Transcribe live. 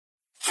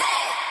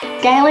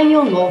Scaling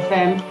your law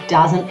firm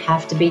doesn't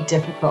have to be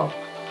difficult.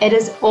 It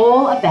is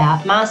all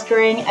about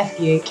mastering a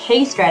few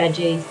key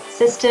strategies,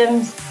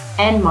 systems,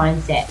 and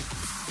mindset.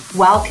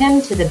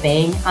 Welcome to the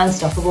Being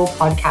Unstoppable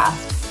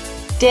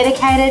podcast,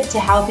 dedicated to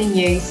helping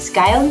you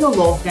scale your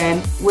law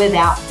firm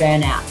without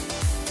burnout.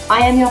 I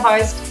am your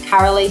host,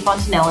 Carolee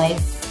Fontanelli,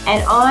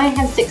 and I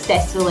have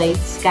successfully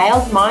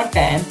scaled my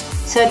firm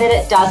so that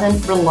it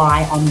doesn't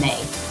rely on me.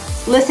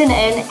 Listen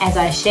in as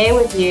I share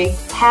with you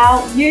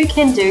how you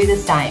can do the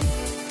same.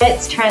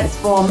 Let's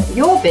transform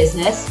your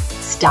business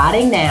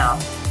starting now.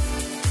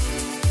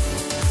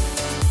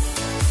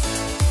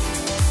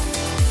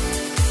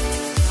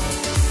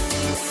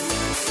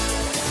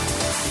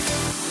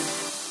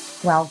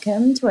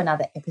 Welcome to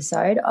another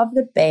episode of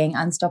the Being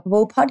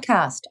Unstoppable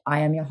podcast.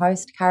 I am your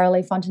host,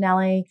 Carolee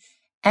Fontanelli,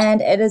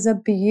 and it is a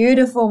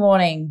beautiful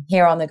morning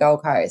here on the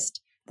Gold Coast.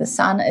 The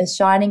sun is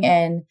shining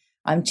in.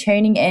 I'm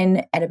tuning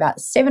in at about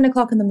 7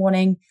 o'clock in the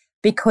morning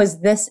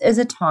because this is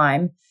a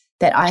time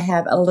that I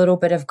have a little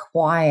bit of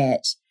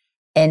quiet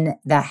in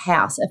the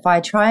house. If I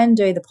try and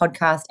do the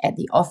podcast at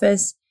the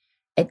office,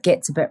 it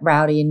gets a bit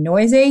rowdy and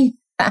noisy,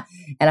 and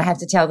I have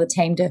to tell the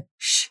team to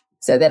shh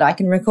so that I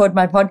can record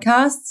my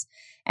podcasts.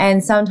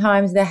 And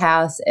sometimes the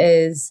house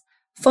is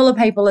full of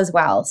people as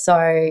well.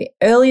 So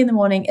early in the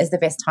morning is the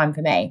best time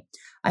for me.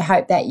 I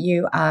hope that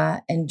you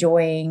are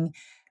enjoying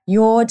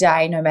your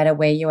day, no matter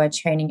where you are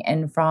tuning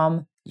in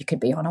from. You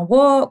could be on a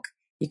walk,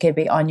 you could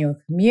be on your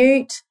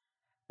commute.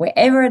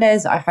 Wherever it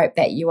is, I hope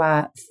that you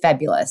are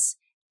fabulous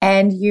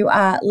and you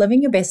are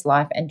living your best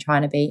life and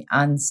trying to be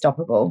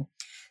unstoppable.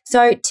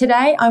 So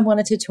today I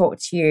wanted to talk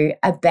to you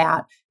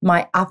about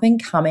my up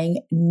and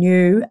coming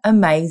new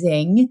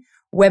amazing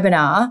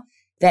webinar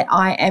that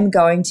I am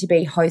going to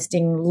be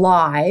hosting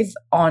live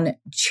on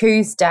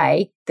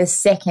Tuesday, the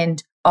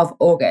 2nd of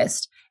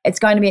August. It's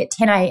going to be at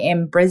 10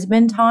 a.m.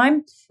 Brisbane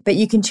time, but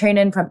you can tune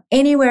in from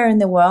anywhere in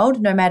the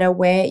world, no matter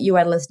where you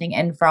are listening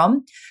in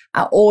from,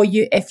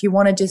 if you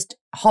want to just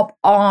hop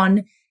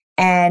on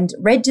and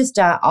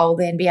register, I'll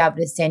then be able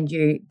to send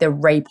you the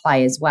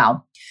replay as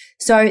well.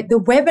 So the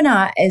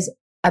webinar is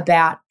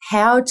about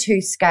how to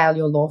scale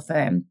your law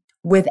firm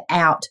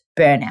without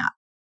burnout.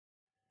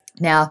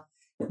 Now,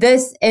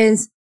 this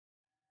is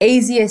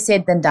easier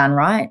said than done,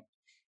 right?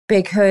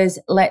 Because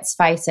let's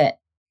face it,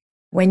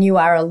 when you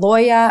are a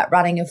lawyer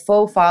running a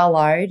full file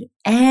load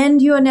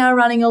and you are now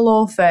running a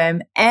law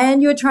firm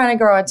and you're trying to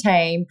grow a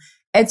team,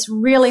 it's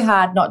really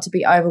hard not to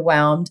be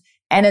overwhelmed,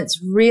 and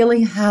it's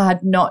really hard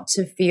not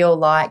to feel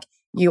like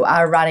you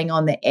are running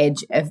on the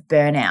edge of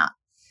burnout,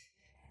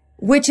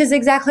 which is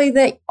exactly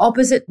the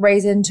opposite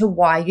reason to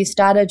why you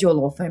started your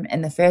law firm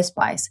in the first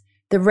place.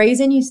 The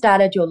reason you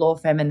started your law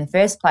firm in the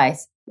first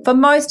place, for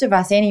most of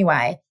us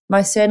anyway,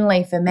 most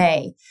certainly for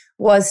me,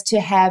 was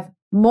to have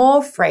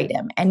more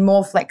freedom and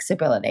more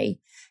flexibility,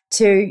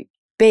 to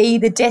be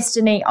the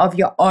destiny of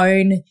your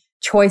own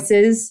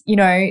choices,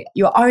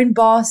 your own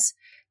boss,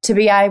 to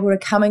be able to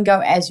come and go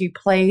as you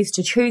please,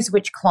 to choose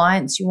which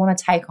clients you want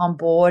to take on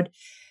board,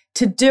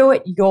 to do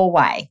it your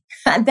way.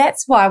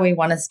 That's why we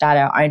want to start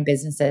our own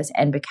businesses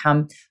and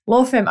become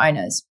law firm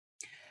owners.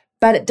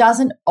 But it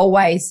doesn't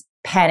always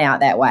pan out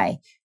that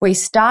way. We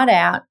start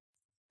out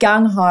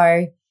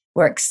gung-ho.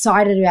 We're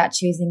excited about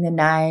choosing the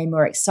name.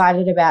 We're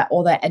excited about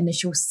all that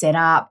initial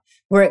setup.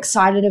 We're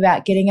excited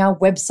about getting our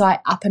website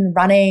up and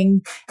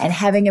running and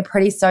having a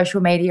pretty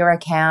social media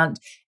account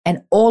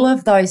and all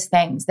of those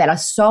things that are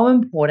so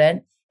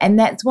important. And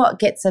that's what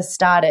gets us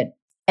started.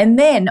 And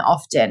then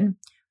often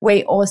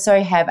we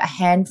also have a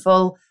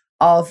handful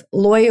of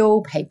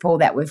loyal people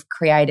that we've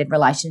created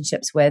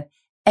relationships with,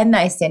 and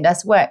they send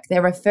us work. They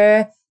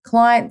refer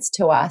clients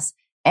to us.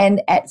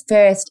 And at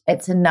first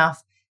it's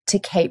enough to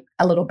keep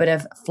a little bit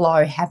of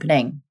flow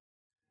happening.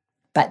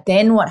 But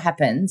then what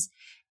happens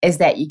is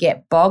that you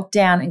get bogged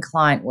down in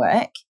client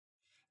work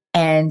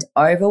and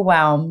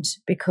overwhelmed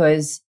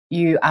because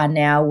you are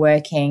now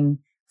working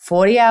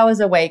 40 hours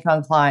a week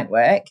on client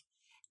work.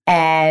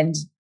 And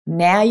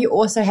now you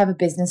also have a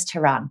business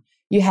to run.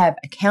 You have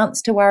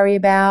accounts to worry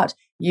about.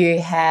 You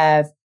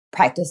have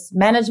practice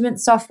management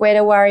software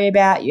to worry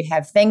about. You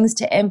have things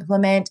to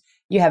implement.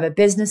 You have a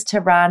business to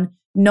run,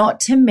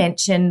 not to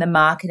mention the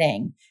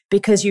marketing,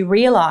 because you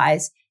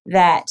realize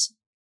that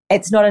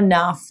it's not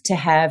enough to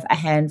have a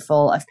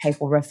handful of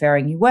people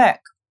referring you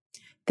work.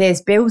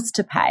 There's bills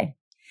to pay.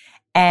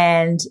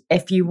 And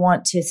if you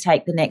want to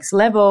take the next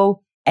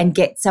level and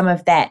get some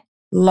of that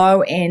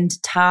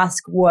low-end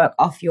task work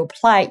off your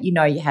plate,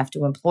 you have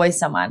to employ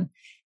someone.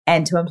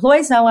 And to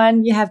employ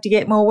someone, you have to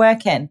get more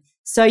work in.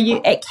 So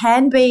it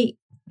can be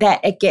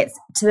that it gets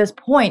to this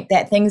point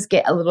that things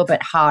get a little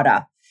bit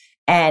harder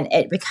and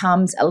it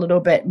becomes a little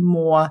bit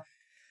more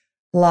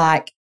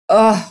like,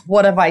 oh,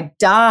 what have I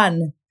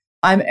done?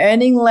 I'm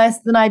earning less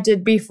than I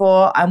did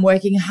before. I'm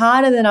working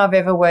harder than I've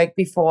ever worked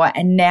before.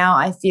 And now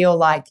I feel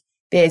like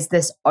there's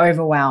this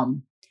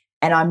overwhelm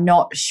and I'm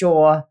not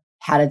sure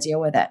how to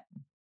deal with it.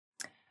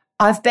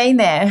 I've been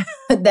there.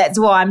 That's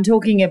why I'm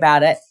talking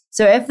about it.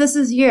 So if this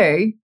is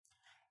you,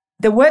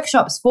 the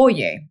workshop's for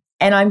you.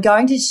 And I'm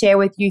going to share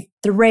with you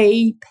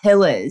 3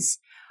 pillars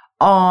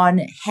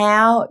on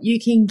how you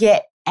can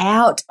get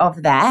out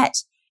of that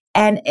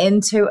and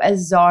into a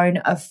zone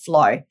of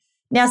flow.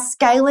 Now,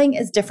 scaling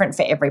is different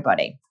for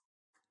everybody.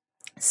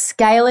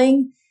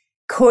 Scaling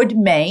could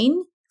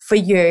mean for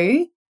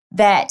you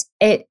that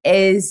it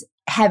is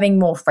having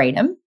more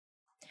freedom.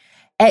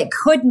 It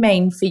could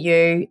mean for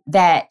you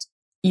that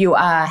you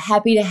are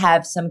happy to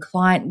have some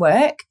client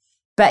work,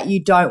 but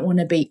you don't want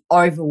to be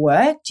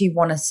overworked. You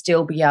want to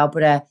still be able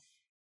to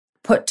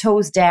put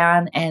tools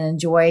down and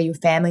enjoy your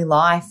family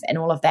life and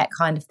all of that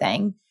kind of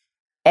thing.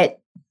 It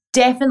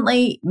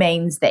definitely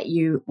means that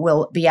you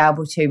will be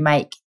able to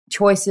make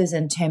choices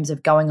in terms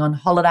of going on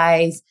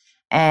holidays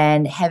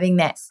and having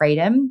that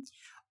freedom.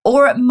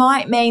 Or it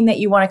might mean that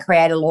you want to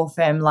create a law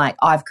firm like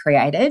I've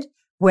created,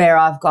 where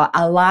I've got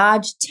a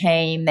large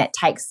team that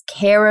takes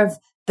care of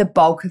the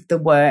bulk of the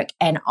work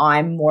and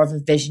I'm more of a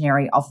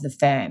visionary of the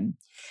firm.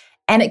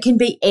 And it can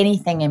be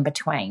anything in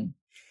between.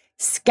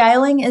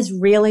 Scaling is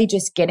really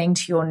just getting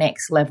to your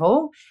next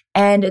level.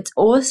 And it's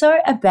also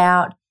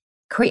about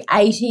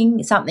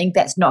creating something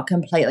that's not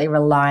completely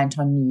reliant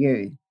on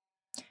you.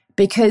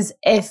 Because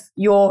if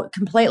you're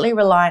completely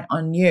reliant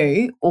on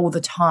you all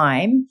the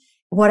time,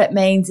 what it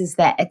means is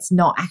that it's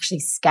not actually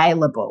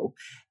scalable.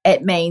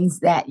 It means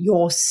that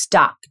you're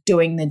stuck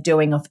doing the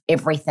doing of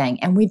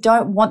everything. And we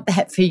don't want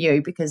that for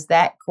you, because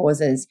that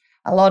causes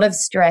a lot of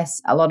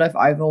stress, a lot of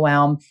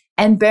overwhelm,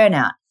 and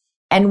burnout.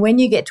 And when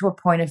you get to a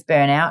point of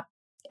burnout,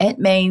 it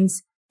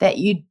means that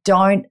you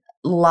don't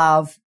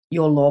love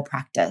your law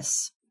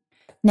practice.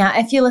 Now,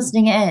 if you're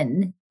listening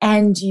in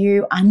and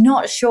you are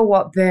not sure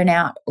what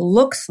burnout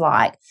looks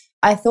like,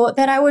 I thought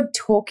that I would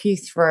talk you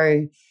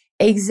through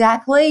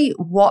exactly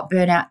what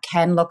burnout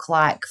can look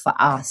like for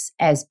us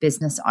as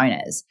business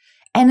owners.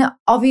 And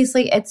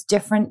obviously, it's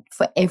different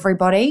for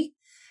everybody.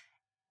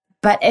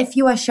 But if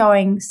you are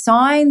showing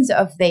signs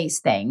of these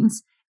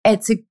things,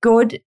 it's a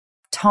good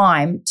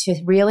time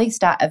to really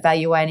start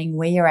evaluating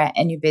where you're at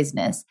in your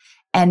business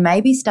and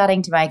maybe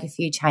starting to make a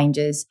few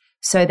changes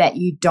so that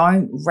you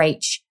don't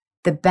reach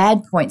the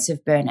bad points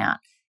of burnout.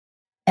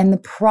 And the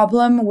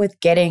problem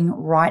with getting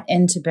right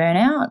into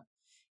burnout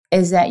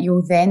is that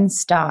you'll then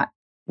start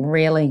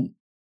really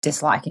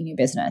disliking your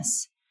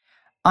business.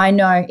 I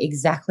know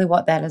exactly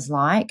what that is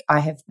like.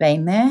 I have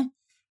been there,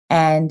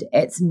 and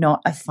it's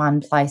not a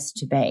fun place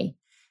to be.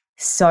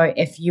 So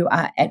if you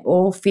are at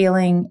all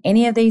feeling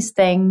any of these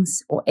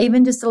things, or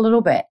even just a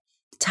little bit,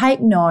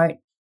 take note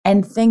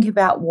and think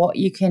about what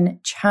you can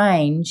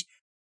change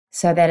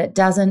so that it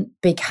doesn't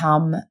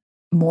become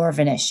more of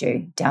an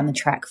issue down the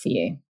track for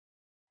you.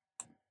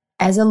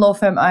 As a law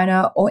firm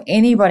owner, or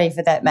anybody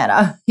for that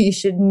matter, you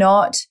should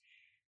not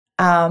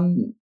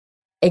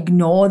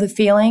ignore the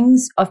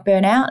feelings of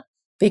burnout,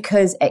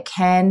 because it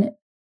can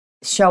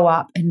show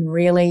up in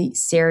really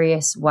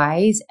serious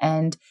ways.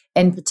 And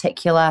in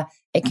particular,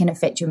 it can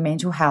affect your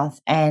mental health,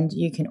 and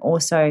you can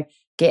also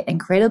get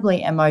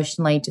incredibly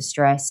emotionally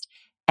distressed.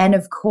 And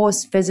of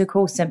course,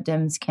 physical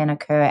symptoms can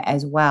occur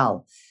as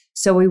well.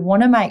 So we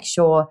want to make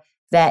sure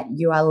that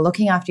you are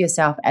looking after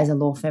yourself as a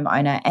law firm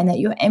owner, and that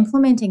you're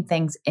implementing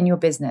things in your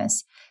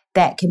business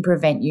that can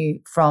prevent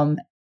you from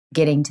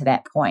getting to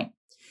that point.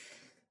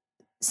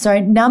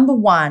 So number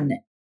 1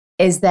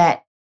 is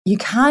that you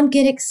can't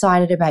get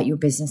excited about your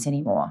business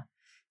anymore.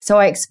 So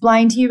I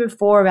explained to you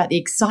before about the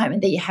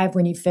excitement that you have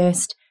when you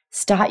first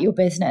start your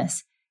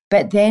business,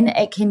 but then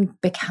it can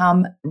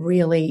become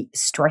really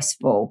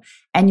stressful,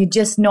 and you're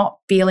just not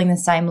feeling the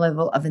same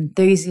level of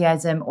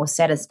enthusiasm or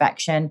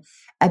satisfaction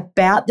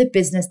about the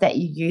business that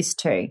you used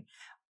to,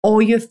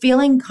 or you're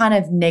feeling kind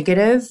of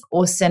negative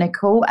or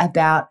cynical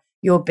about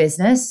your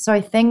business.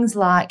 So things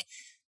like,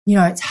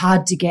 it's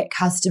hard to get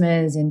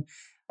customers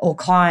or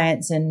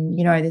clients, and,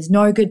 there's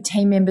no good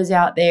team members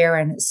out there,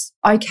 and it's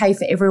okay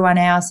for everyone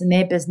else and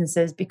their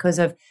businesses because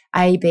of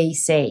A, B,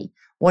 C,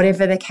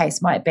 whatever the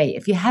case might be.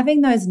 If you're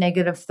having those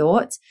negative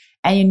thoughts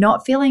and you're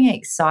not feeling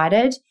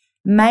excited,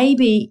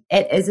 maybe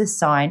it is a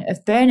sign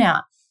of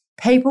burnout.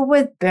 People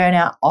with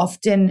burnout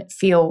often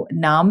feel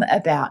numb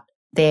about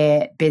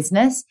their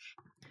business.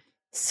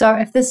 So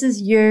if this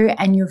is you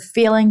and you're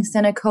feeling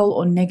cynical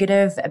or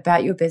negative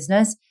about your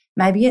business,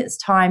 maybe it's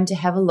time to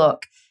have a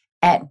look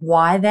at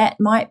why that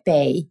might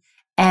be,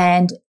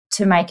 and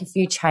to make a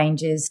few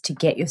changes to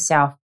get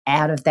yourself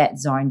out of that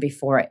zone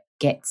before it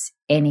gets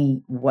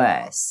any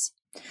worse.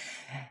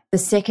 The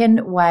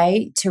second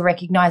way to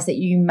recognize that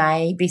you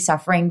may be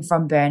suffering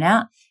from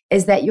burnout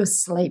is that your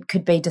sleep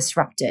could be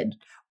disrupted,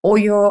 or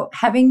you're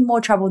having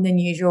more trouble than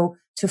usual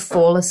to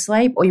fall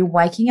asleep, or you're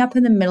waking up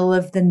in the middle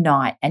of the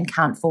night and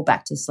can't fall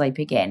back to sleep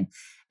again.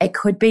 It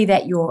could be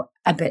that you're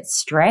a bit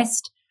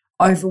stressed,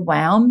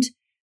 overwhelmed,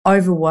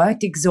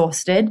 overworked,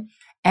 exhausted,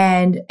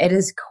 and it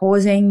is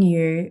causing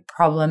you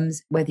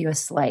problems with your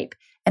sleep.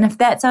 And if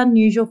that's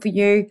unusual for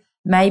you,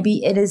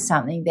 maybe it is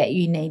something that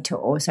you need to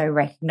also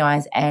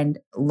recognize and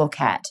look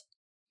at.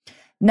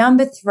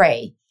 Number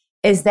 3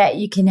 is that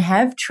you can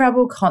have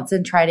trouble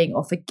concentrating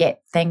or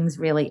forget things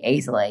really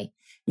easily.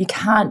 You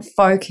can't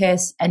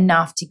focus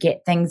enough to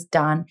get things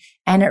done.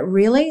 And it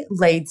really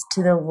leads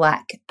to the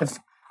lack of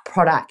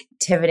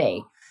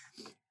productivity,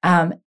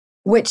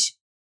 which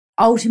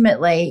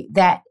ultimately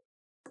that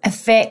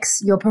affects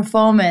your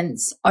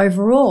performance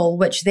overall,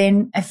 which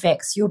then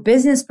affects your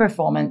business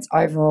performance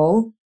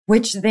overall,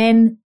 which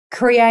then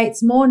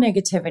creates more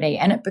negativity,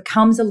 and it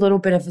becomes a little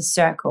bit of a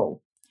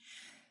circle.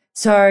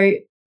 So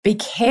be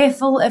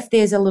careful if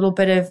there's a little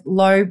bit of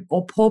low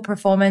or poor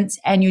performance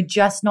and you're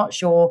just not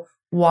sure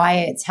why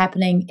it's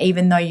happening,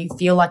 even though you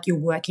feel like you're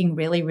working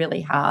really,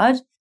 really hard.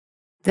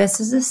 This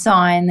is a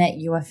sign that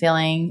you are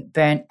feeling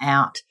burnt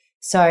out.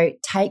 So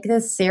take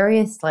this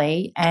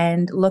seriously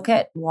and look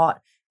at what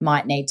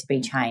might need to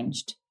be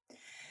changed.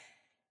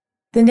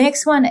 The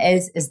next one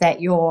is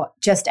that you're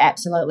just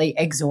absolutely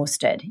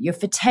exhausted. You're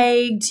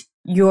fatigued,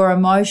 you're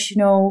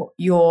emotional,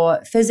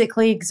 you're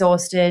physically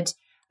exhausted.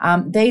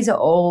 These are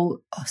all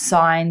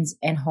signs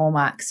and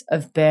hallmarks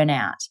of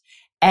burnout.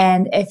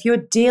 And if you're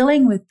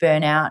dealing with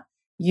burnout,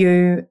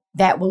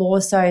 that will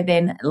also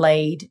then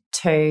lead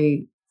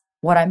to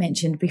what I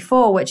mentioned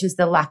before, which is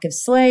the lack of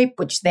sleep,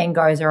 which then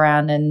goes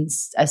around in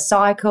a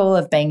cycle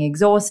of being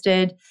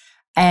exhausted.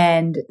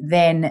 And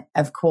then,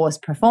 of course,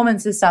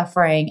 performance is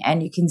suffering,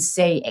 and you can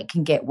see it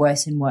can get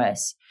worse and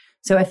worse.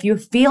 So if you're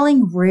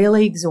feeling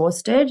really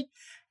exhausted,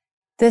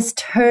 this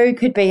too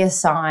could be a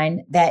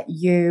sign that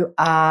you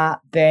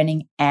are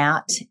burning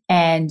out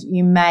and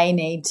you may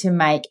need to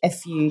make a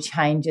few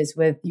changes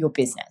with your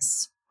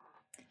business.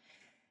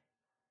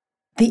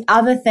 The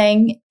other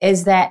thing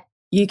is that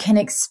you can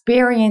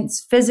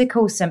experience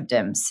physical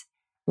symptoms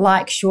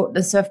like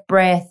shortness of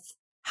breath,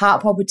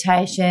 heart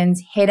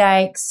palpitations,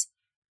 headaches.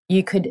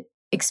 You could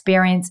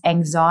experience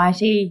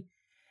anxiety.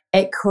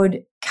 It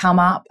could come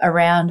up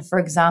around, for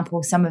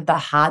example, some of the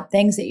hard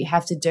things that you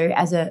have to do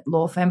as a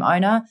law firm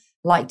owner,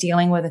 like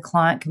dealing with a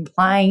client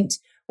complaint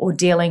or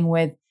dealing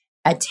with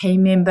a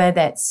team member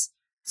that's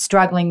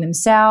struggling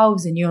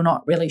themselves and you're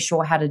not really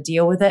sure how to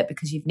deal with it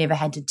because you've never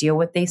had to deal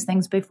with these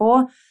things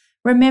before.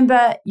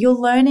 Remember, you're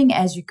learning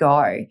as you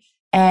go,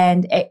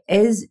 and it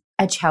is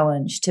a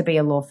challenge to be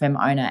a law firm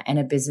owner and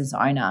a business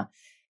owner.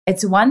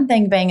 It's one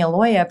thing being a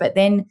lawyer, but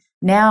then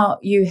now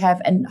you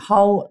have a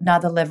whole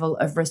nother level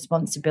of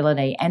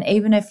responsibility. And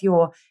even if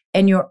you're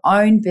in your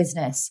own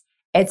business,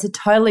 it's a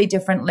totally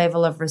different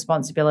level of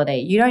responsibility.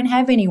 You don't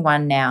have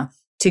anyone now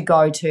to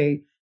go to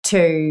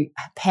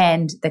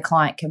hand the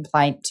client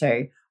complaint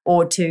to,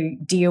 or to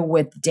deal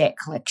with debt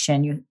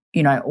collection,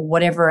 or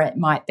whatever it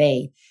might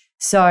be.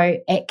 So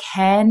it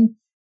can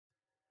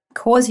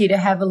cause you to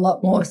have a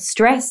lot more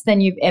stress than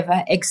you've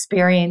ever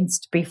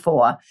experienced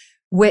before,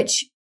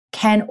 which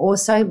can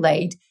also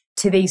lead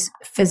to these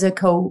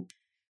physical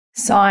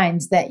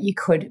signs that you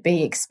could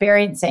be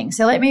experiencing.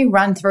 So let me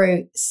run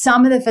through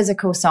some of the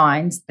physical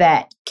signs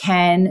that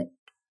can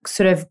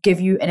sort of give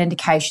you an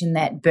indication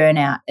that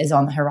burnout is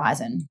on the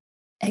horizon.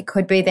 It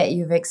could be that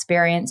you've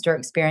experienced or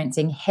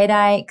experiencing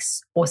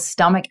headaches or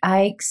stomach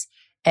aches.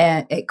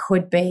 It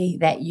could be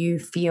that you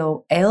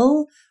feel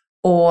ill,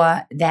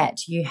 or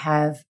that you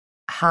have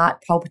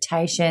heart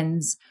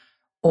palpitations,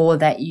 or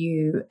that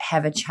you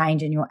have a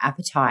change in your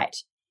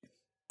appetite.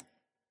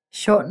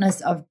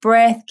 Shortness of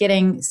breath,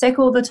 getting sick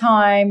all the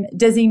time,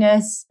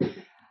 dizziness.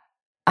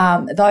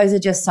 Those are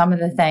just some of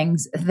the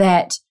things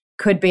that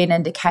could be an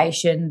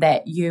indication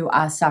that you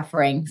are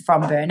suffering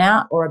from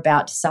burnout or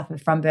about to suffer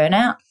from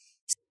burnout.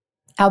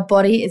 Our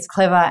body is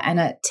clever and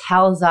it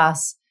tells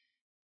us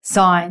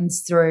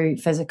signs through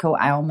physical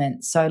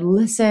ailments. So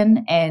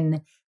listen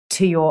in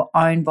to your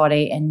own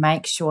body and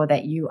make sure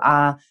that you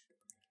are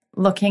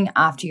looking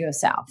after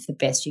yourself the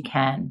best you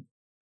can.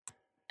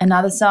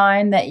 Another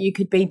sign that you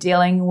could be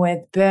dealing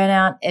with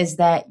burnout is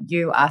that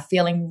you are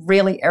feeling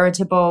really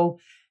irritable.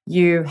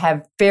 You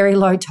have very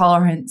low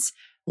tolerance,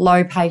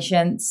 low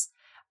patience,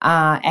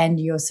 and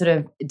you're sort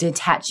of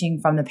detaching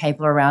from the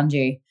people around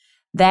you.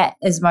 That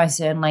is most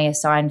certainly a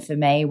sign for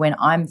me. When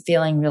I'm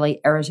feeling really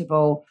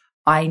irritable,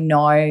 I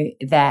know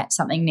that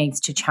something needs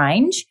to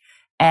change.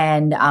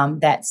 And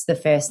that's the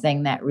first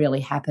thing that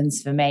really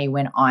happens for me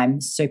when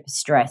I'm super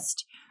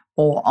stressed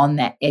or on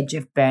that edge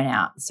of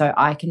burnout. So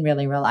I can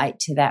really relate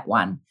to that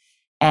one.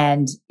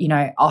 And,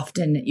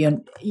 often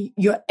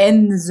you're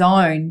in the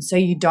zone, so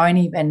you don't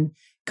even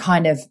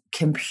kind of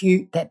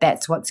compute that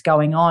that's what's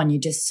going on. You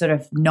just sort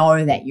of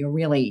know that you're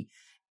really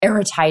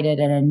irritated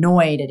and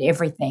annoyed at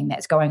everything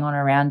that's going on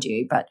around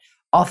you. But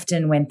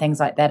often when things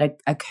like that are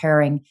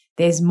occurring,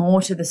 there's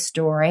more to the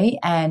story,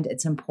 and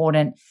it's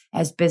important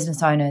as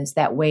business owners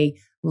that we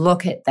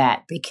look at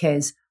that,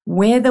 because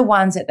we're the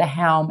ones at the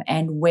helm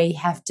and we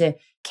have to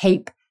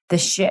keep the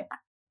ship,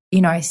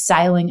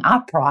 sailing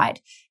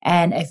upright.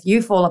 And if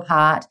you fall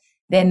apart,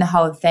 then the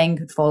whole thing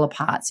could fall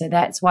apart. So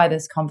that's why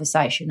this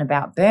conversation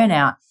about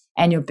burnout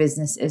and your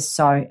business is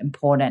so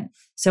important.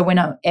 So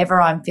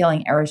whenever I'm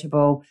feeling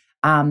irritable,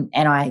 and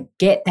I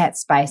get that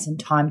space and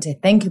time to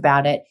think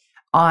about it,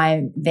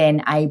 I'm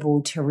then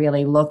able to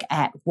really look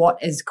at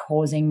what is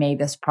causing me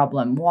this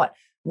problem.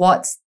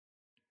 What's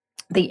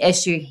the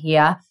issue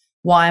here?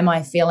 why am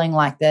I feeling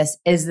like this?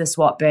 Is this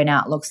what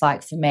burnout looks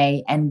like for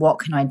me? And what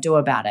can I do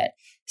about it?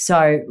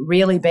 So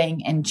really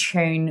being in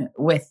tune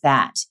with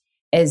that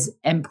is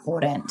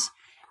important.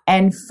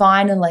 And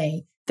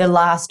finally, the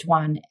last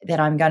one that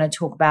I'm going to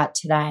talk about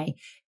today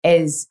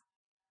is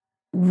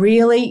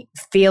really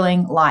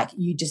feeling like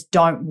you just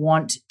don't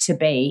want to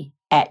be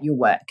at your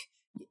work.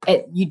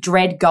 You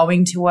dread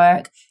going to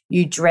work.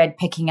 You dread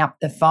picking up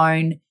the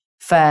phone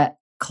for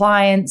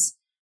clients.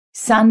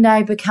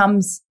 Sunday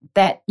becomes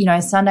that,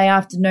 Sunday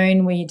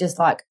afternoon where you're just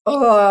like,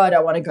 oh, I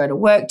don't want to go to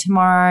work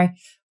tomorrow.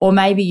 Or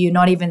maybe you're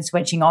not even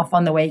switching off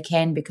on the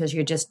weekend because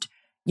you're just,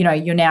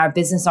 you're now a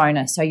business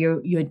owner. So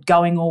you're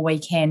going all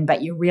weekend,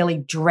 but you're really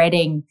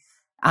dreading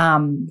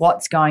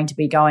what's going to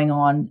be going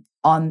on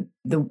in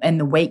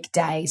the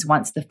weekdays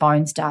once the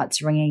phone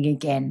starts ringing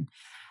again.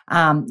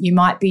 You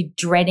might be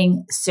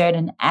dreading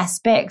certain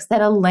aspects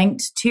that are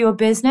linked to your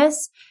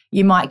business.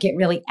 You might get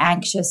really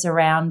anxious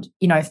around,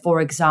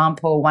 for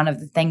example, one of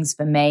the things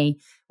for me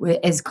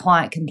is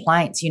client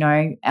complaints.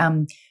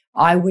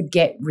 I would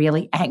get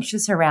really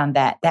anxious around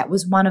that. That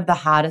was one of the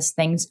hardest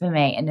things for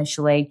me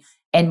initially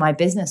in my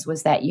business,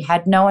 was that you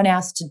had no one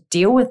else to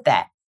deal with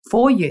that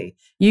for you.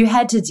 You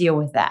had to deal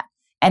with that.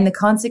 And the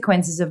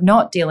consequences of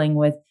not dealing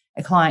with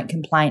a client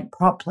complaint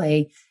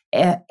properly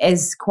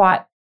is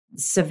quite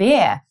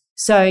severe.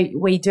 So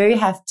we do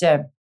have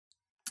to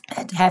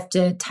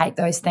take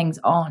those things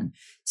on.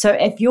 So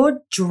if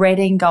you're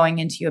dreading going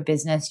into your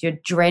business, you're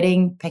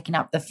dreading picking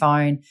up the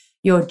phone,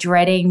 you're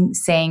dreading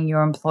seeing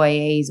your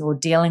employees or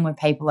dealing with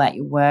people at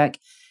your work,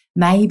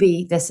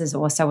 maybe this is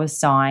also a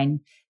sign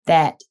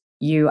that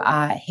you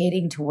are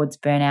heading towards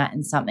burnout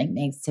and something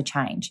needs to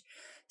change.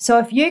 So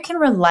if you can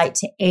relate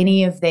to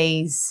any of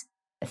these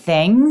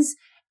things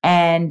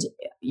and,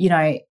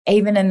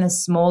 even in the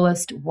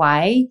smallest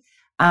way,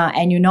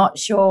 and you're not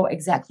sure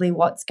exactly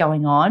what's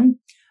going on,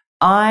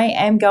 I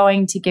am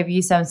going to give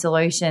you some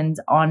solutions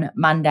on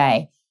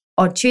Monday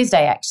or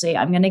Tuesday, actually.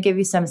 I'm going to give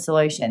you some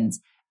solutions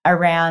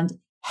around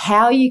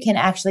how you can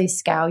actually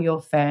scale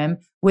your firm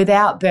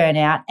without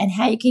burnout and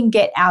how you can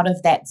get out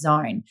of that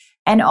zone.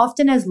 And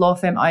often as law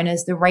firm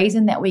owners, the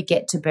reason that we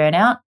get to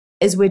burnout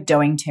is we're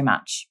doing too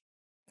much.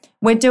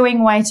 We're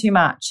doing way too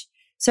much.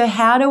 So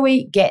how do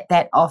we get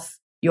that off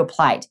your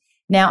plate?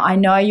 Now, I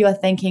know you're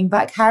thinking,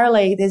 but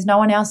Carolee, there's no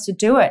one else to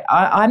do it.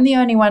 I'm the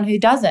only one who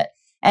does it.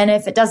 And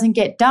if it doesn't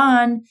get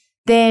done,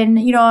 then,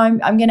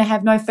 I'm going to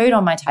have no food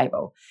on my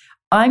table.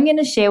 I'm going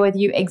to share with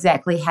you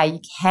exactly how you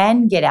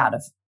can get out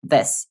of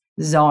this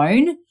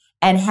zone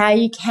and how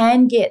you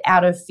can get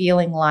out of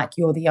feeling like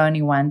you're the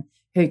only one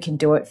who can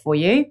do it for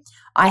you.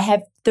 I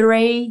have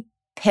 3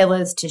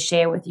 pillars to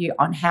share with you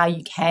on how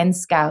you can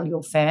scale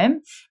your firm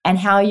and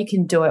how you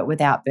can do it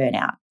without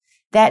burnout.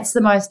 That's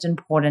the most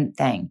important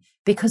thing,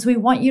 because we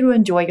want you to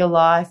enjoy your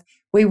life.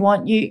 We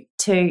want you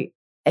to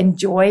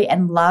enjoy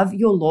and love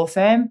your law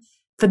firm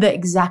for the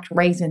exact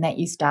reason that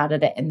you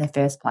started it in the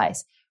first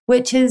place,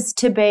 which is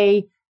to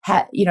be,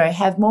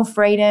 have more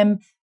freedom,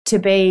 to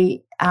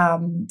be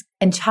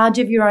in charge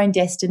of your own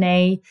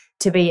destiny,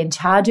 to be in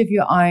charge of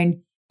your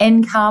own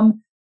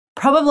income,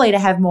 probably to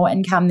have more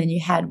income than you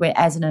had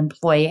as an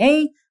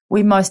employee.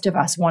 Most of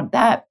us want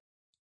that.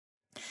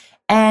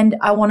 And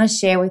I want to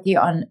share with you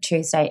on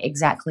Tuesday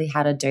exactly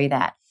how to do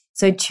that.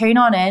 So tune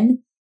on in.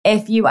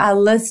 If you are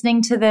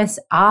listening to this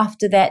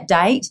after that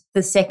date, the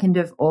 2nd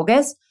of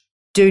August,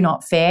 do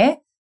not fear.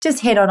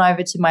 Just head on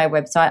over to my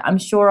website. I'm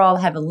sure I'll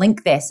have a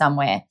link there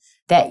somewhere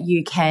that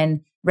you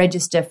can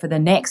register for the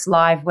next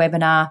live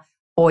webinar,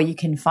 or you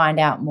can find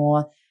out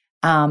more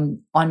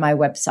on my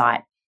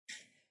website.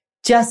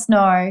 Just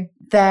know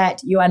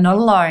that you are not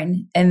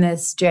alone in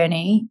this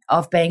journey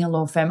of being a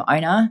law firm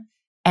owner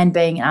and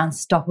being an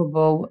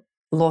unstoppable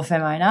law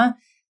firm owner.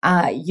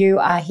 You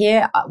are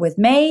here with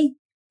me.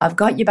 I've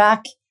got your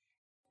back.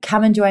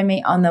 Come and join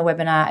me on the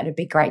webinar. It'd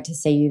be great to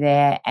see you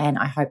there, and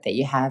I hope that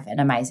you have an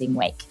amazing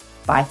week.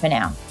 Bye for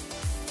now.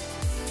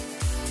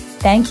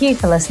 Thank you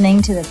for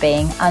listening to the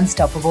Being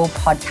Unstoppable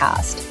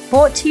podcast,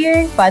 brought to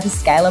you by the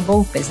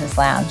Scalable Business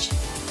Lounge.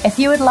 If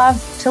you would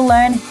love to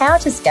learn how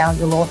to scale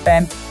your law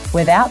firm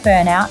without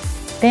burnout,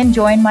 then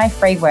join my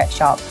free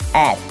workshop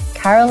at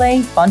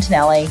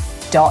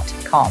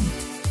caroleefontanelli.com.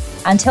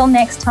 Until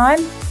next time,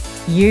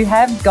 you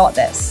have got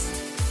this.